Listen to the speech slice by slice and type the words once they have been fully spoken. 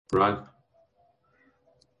Ron?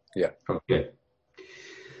 Yeah. Okay.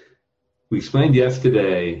 We explained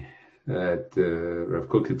yesterday that Rav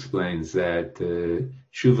Kook explains that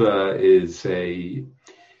Tshuva is a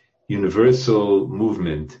universal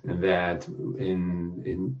movement, and that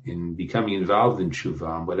in becoming involved in Tshuva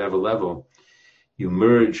on whatever level, you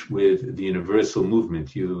merge with the universal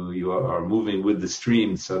movement. You are moving with the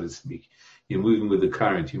stream, so to speak. You're moving with the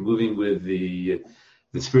current. You're moving with the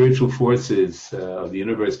spiritual forces of the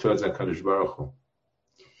universe towards HaKadosh Baruch Hu.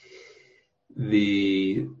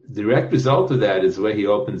 The direct result of that is the way he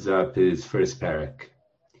opens up his first parak.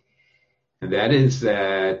 And that is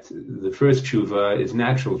that the first tshuva is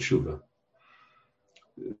natural tshuva.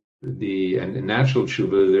 And natural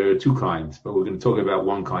tshuva, there are two kinds, but we're going to talk about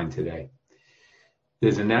one kind today.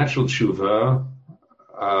 There's a natural tshuva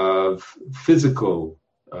of physical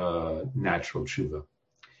natural tshuva,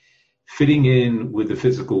 fitting in with the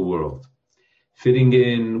physical world, fitting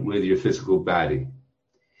in with your physical body,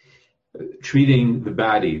 treating the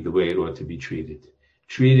body the way it ought to be treated,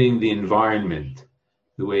 treating the environment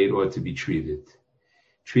the way it ought to be treated,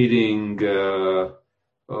 treating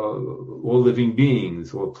all living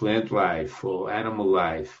beings, all plant life, all animal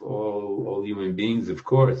life, all human beings, of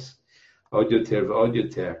course, od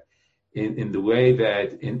yoter, in the way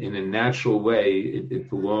that, in a natural way, it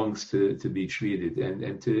belongs to be treated,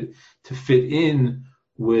 and to fit in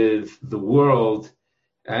with the world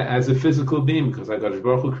as a physical being, because HaKadosh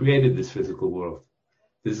Baruch Hu created this physical world.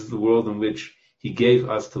 This is the world in which He gave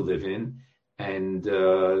us to live in, and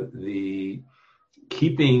the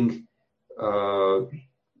keeping,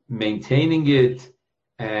 maintaining it,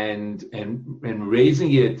 and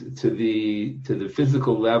raising it to the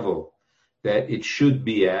physical level that it should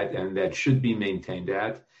be at and that should be maintained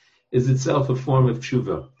at, is itself a form of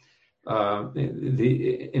tshuva.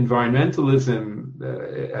 The environmentalism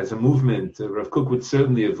as a movement, Rav Kook would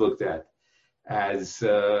certainly have looked at as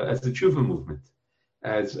the tshuva movement,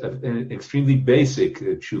 as an extremely basic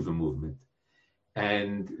tshuva movement,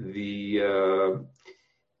 and he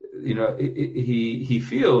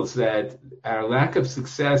feels that our lack of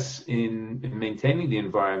success in maintaining the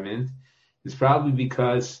environment is probably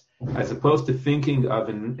because, as opposed to thinking of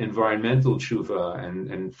an environmental tshuva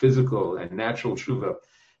and physical and natural tshuva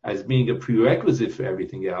as being a prerequisite for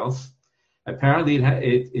everything else, apparently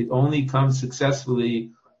it only comes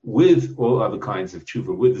successfully with all other kinds of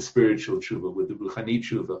tshuva, with the spiritual tshuva, with the ruchani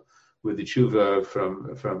tshuva, with the tshuva from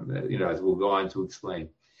as we'll go on to explain.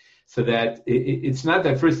 So that it's not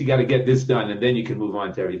that first you got to get this done and then you can move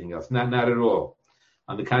on to everything else. Not at all.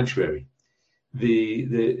 On the contrary,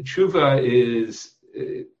 the tshuva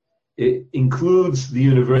it includes the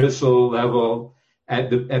universal level at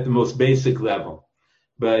the most basic level.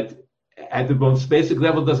 But at the most basic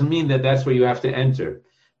level doesn't mean that that's where you have to enter.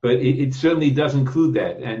 But it certainly does include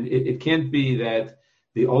that. And it can't be that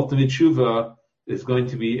the ultimate tshuva is going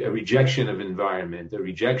to be a rejection of environment, a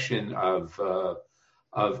rejection of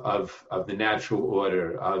the natural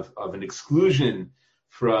order, of an exclusion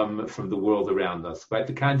from the world around us. Quite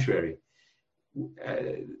the contrary.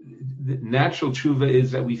 The natural tshuva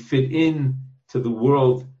is that we fit in to the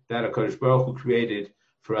world that HaKadosh Baruch Hu created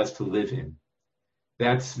for us to live in.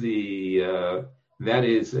 That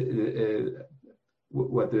is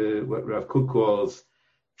what Rav Kook calls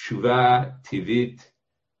tshuva tivit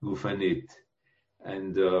gufanit,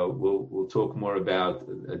 and we'll talk more about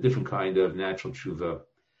a different kind of natural tshuva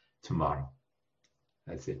tomorrow.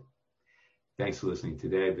 That's it. Thanks for listening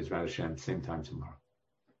today. B'ezrat Hashem, same time tomorrow.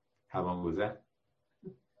 How long was that?